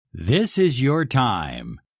This is your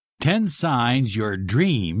time. 10 signs your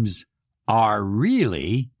dreams are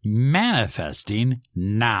really manifesting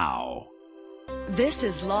now. This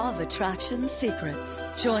is Law of Attraction Secrets.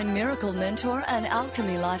 Join Miracle Mentor and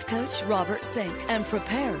Alchemy Life Coach Robert Zink and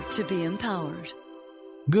prepare to be empowered.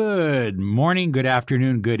 Good morning, good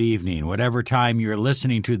afternoon, good evening, whatever time you're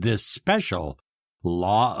listening to this special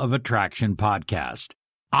Law of Attraction podcast.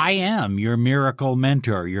 I am your miracle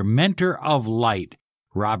mentor, your mentor of light,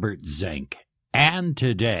 Robert Zink. And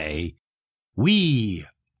today, we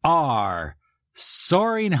are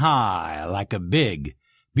soaring high like a big,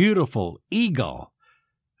 beautiful eagle.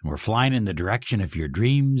 And we're flying in the direction of your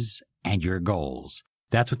dreams and your goals.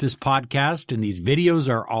 That's what this podcast and these videos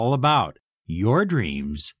are all about. Your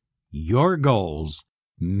dreams, your goals,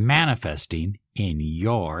 manifesting in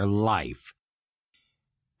your life.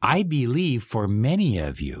 I believe for many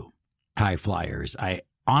of you, high flyers, I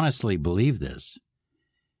honestly believe this,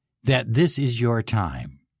 that this is your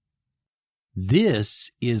time.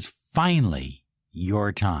 This is finally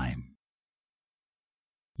your time.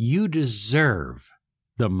 You deserve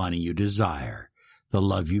the money you desire, the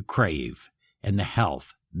love you crave, and the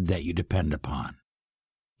health that you depend upon.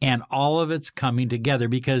 And all of it's coming together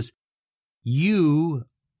because you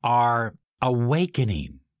are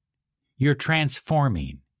awakening. You're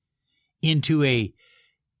transforming into a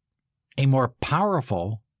more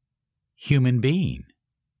powerful human being.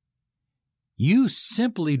 You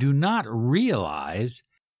simply do not realize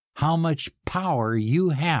how much power you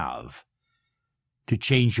have to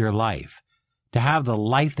change your life, to have the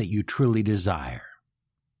life that you truly desire.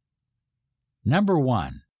 Number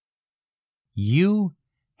one, you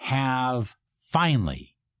have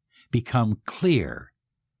finally become clear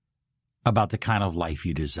about the kind of life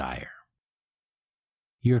you desire.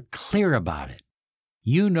 You're clear about it.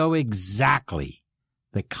 You know exactly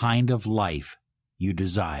the kind of life you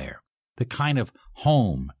desire, the kind of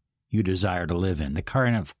home you desire to live in, the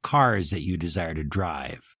kind of cars that you desire to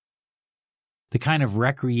drive, the kind of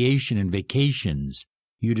recreation and vacations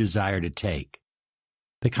you desire to take,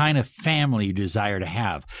 the kind of family you desire to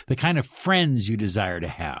have, the kind of friends you desire to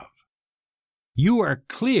have. You are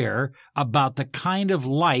clear about the kind of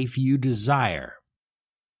life you desire.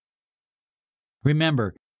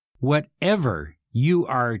 Remember, whatever you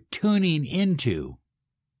are tuning into,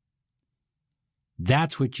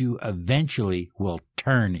 that's what you eventually will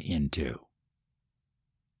turn into.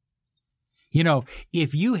 You know,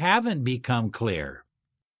 if you haven't become clear,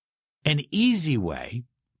 an easy way,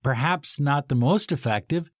 perhaps not the most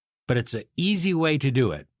effective, but it's an easy way to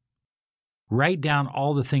do it. Write down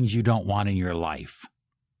all the things you don't want in your life.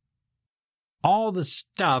 All the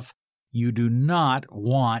stuff you do not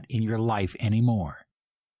want in your life anymore.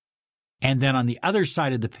 And then on the other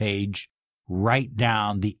side of the page, write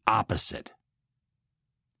down the opposite.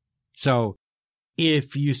 So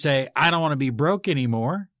if you say, I don't want to be broke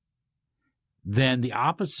anymore, then the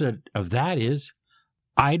opposite of that is,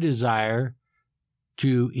 I desire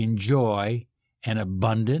to enjoy an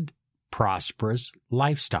abundant, prosperous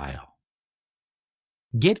lifestyle.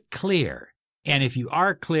 Get clear. And if you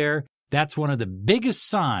are clear, that's one of the biggest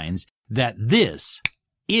signs that this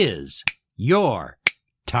is your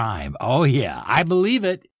time. Oh, yeah, I believe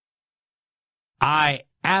it. I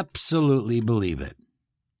absolutely believe it.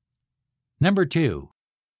 Number two,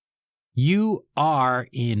 you are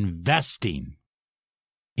investing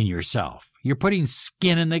in yourself. You're putting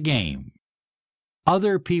skin in the game.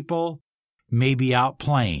 Other people may be out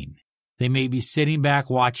playing. They may be sitting back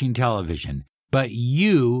watching television, but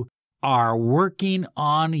you are working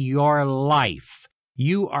on your life.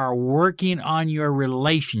 You are working on your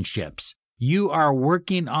relationships. You are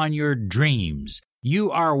working on your dreams. You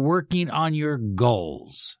are working on your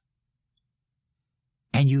goals.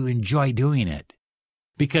 And you enjoy doing it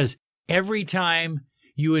because every time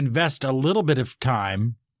you invest a little bit of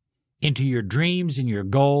time into your dreams and your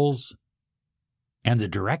goals and the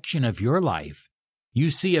direction of your life, you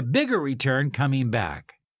see a bigger return coming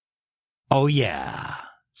back. Oh, yeah.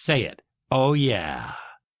 Say it. Oh, yeah.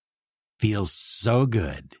 Feels so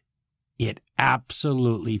good. It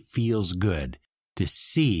absolutely feels good to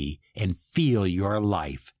see and feel your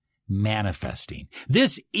life manifesting.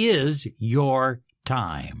 This is your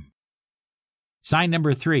time. Sign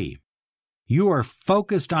number 3. You are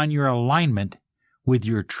focused on your alignment with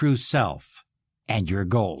your true self and your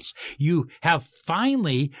goals. You have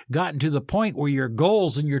finally gotten to the point where your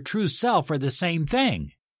goals and your true self are the same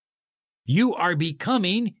thing. You are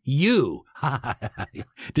becoming you.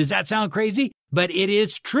 Does that sound crazy? But it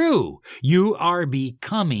is true. You are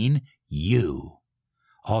becoming you.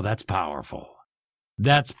 Oh, that's powerful.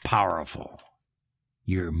 That's powerful.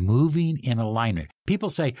 You're moving in alignment. People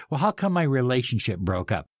say, well, how come my relationship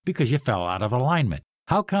broke up? Because you fell out of alignment.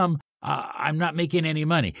 How come I'm not making any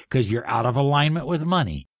money? Because you're out of alignment with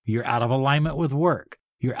money. You're out of alignment with work.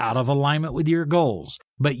 You're out of alignment with your goals.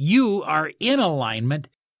 But you are in alignment,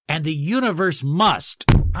 and the universe must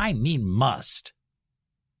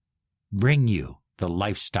bring you the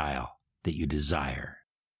lifestyle that you desire,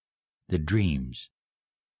 the dreams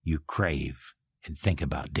you crave and think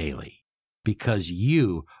about daily, because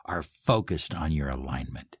you are focused on your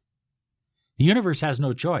alignment. The universe has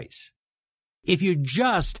no choice. If you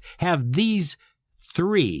just have these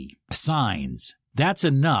 3 signs, that's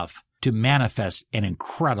enough to manifest an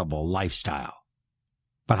incredible lifestyle.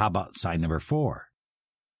 But how about sign number 4?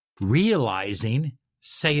 Realizing,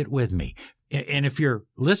 say it with me. And if you're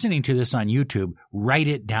listening to this on YouTube, write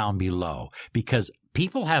it down below, because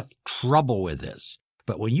people have trouble with this.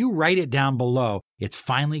 But when you write it down below, it's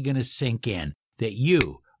finally going to sink in that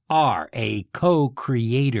you are a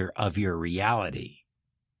co-creator of your reality.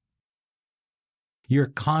 Your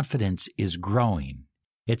confidence is growing.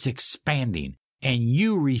 It's expanding. And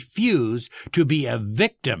you refuse to be a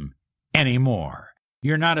victim anymore.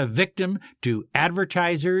 You're not a victim to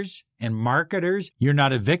advertisers and marketers. You're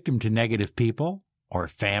not a victim to negative people or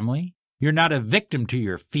family. You're not a victim to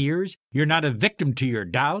your fears. You're not a victim to your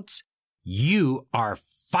doubts. You are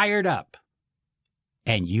fired up,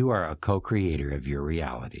 and you are a co-creator of your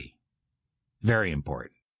reality. Very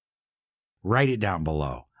important. Write it down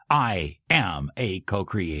below. I am a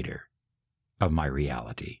co-creator of my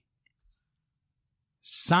reality.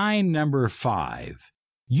 Sign number 5.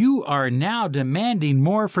 You are now demanding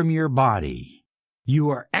more from your body.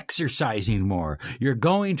 You are exercising more. You're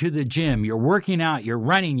going to the gym. You're working out. You're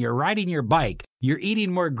running. You're riding your bike. You're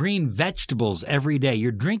eating more green vegetables every day.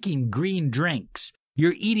 You're drinking green drinks.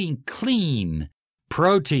 You're eating clean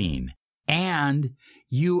protein. And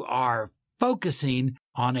you are focusing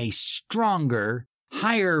on a stronger,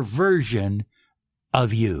 higher version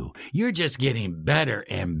of you. You're just getting better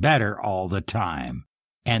and better all the time.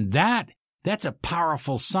 And that's a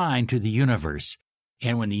powerful sign to the universe.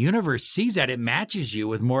 And when the universe sees that, it matches you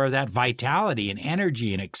with more of that vitality and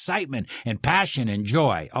energy and excitement and passion and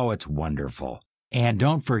joy. Oh, it's wonderful. And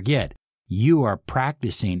don't forget, you are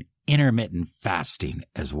practicing intermittent fasting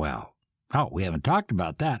as well. Oh, we haven't talked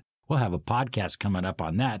about that. We'll have a podcast coming up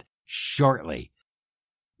on that shortly.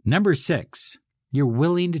 Number 6, you're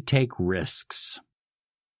willing to take risks.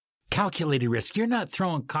 Calculated risk. You're not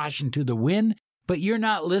throwing caution to the wind, but you're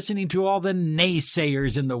not listening to all the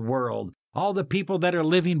naysayers in the world, all the people that are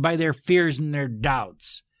living by their fears and their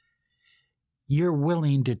doubts. You're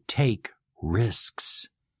willing to take risks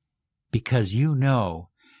because you know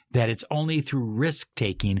that it's only through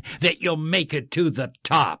risk-taking that you'll make it to the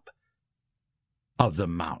top of the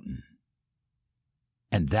mountain.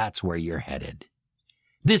 And that's where you're headed.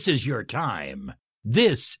 This is your time.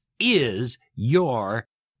 This is your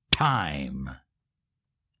time.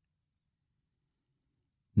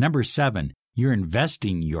 Number 7, you're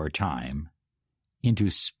investing your time into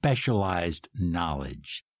specialized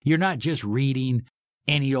knowledge. You're not just reading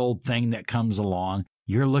any old thing that comes along.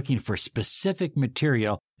 You're looking for specific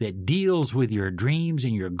material that deals with your dreams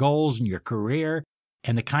and your goals and your career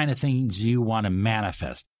and the kind of things you want to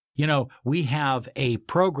manifest. You know, we have a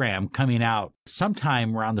program coming out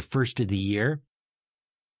sometime around the first of the year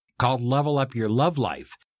called Level Up Your Love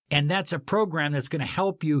Life. And that's a program that's going to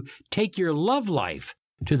help you take your love life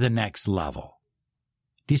to the next level.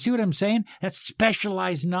 Do you see what I'm saying? That's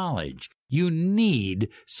specialized knowledge. You need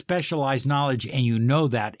specialized knowledge, and you know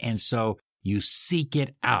that, and so you seek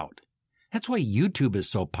it out. That's why YouTube is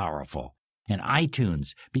so powerful, and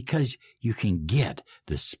iTunes, because you can get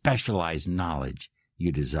the specialized knowledge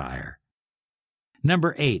you desire.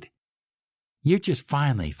 Number 8, you just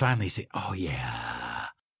finally say, oh yeah,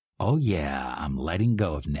 I'm letting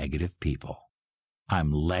go of negative people.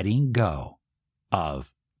 I'm letting go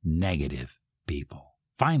of negative people.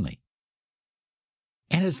 Finally.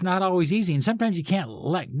 And it's not always easy, and sometimes you can't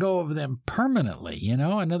let go of them permanently, you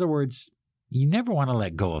know? In other words, you never want to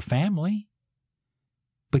let go of family,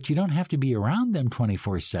 but you don't have to be around them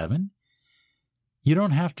 24/7. You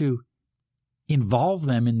don't have to involve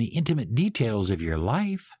them in the intimate details of your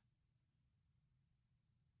life.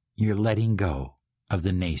 You're letting go of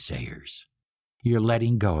the naysayers. You're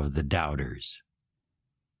letting go of the doubters.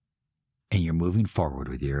 And you're moving forward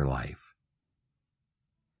with your life.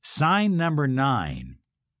 Sign number 9,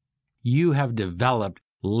 you have developed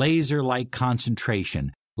laser-like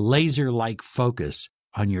concentration, laser-like focus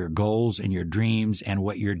on your goals and your dreams and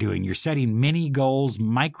what you're doing. You're setting mini goals,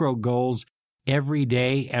 micro goals every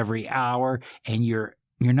day, every hour, and you're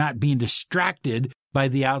not being distracted by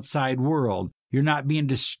the outside world. You're not being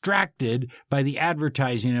distracted by the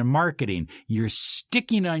advertising and marketing. You're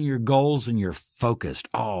sticking on your goals and you're focused.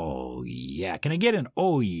 Oh, yeah. Can I get an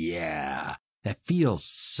oh, yeah? That feels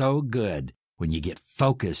so good when you get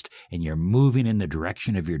focused and you're moving in the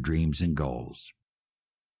direction of your dreams and goals.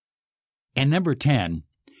 And number 10,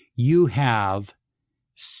 you have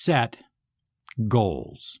set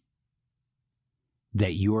goals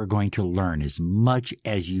that you are going to learn as much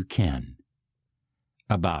as you can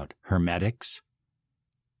about Hermetics,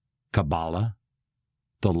 Kabbalah,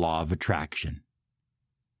 the law of attraction,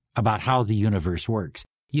 about how the universe works.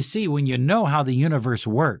 You see, when you know how the universe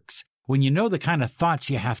works, when you know the kind of thoughts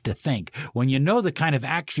you have to think, when you know the kind of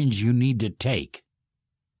actions you need to take,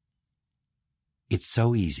 it's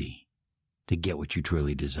so easy to get what you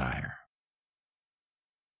truly desire.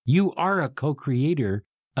 You are a co-creator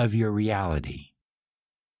of your reality.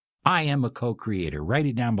 I am a co-creator. Write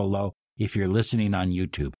it down below if you're listening on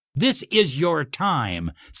YouTube. This is your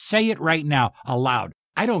time. Say it right now aloud.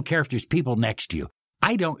 I don't care if there's people next to you.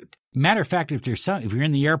 Matter of fact, if you're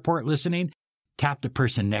in the airport listening, tap the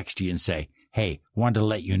person next to you and say, hey, wanted to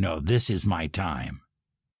let you know this is my time.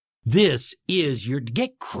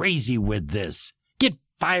 Get crazy with this. Get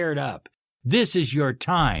fired up. This is your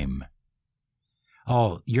time.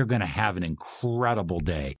 Oh, you're going to have an incredible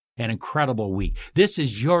day, an incredible week. This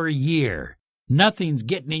is your year. Nothing's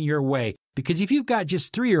getting in your way, because if you've got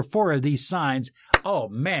just 3 or 4 of these signs, oh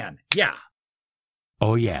man, yeah.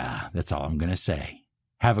 Oh yeah, that's all I'm going to say.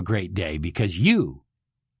 Have a great day, because you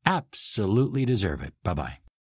absolutely deserve it. Bye-bye.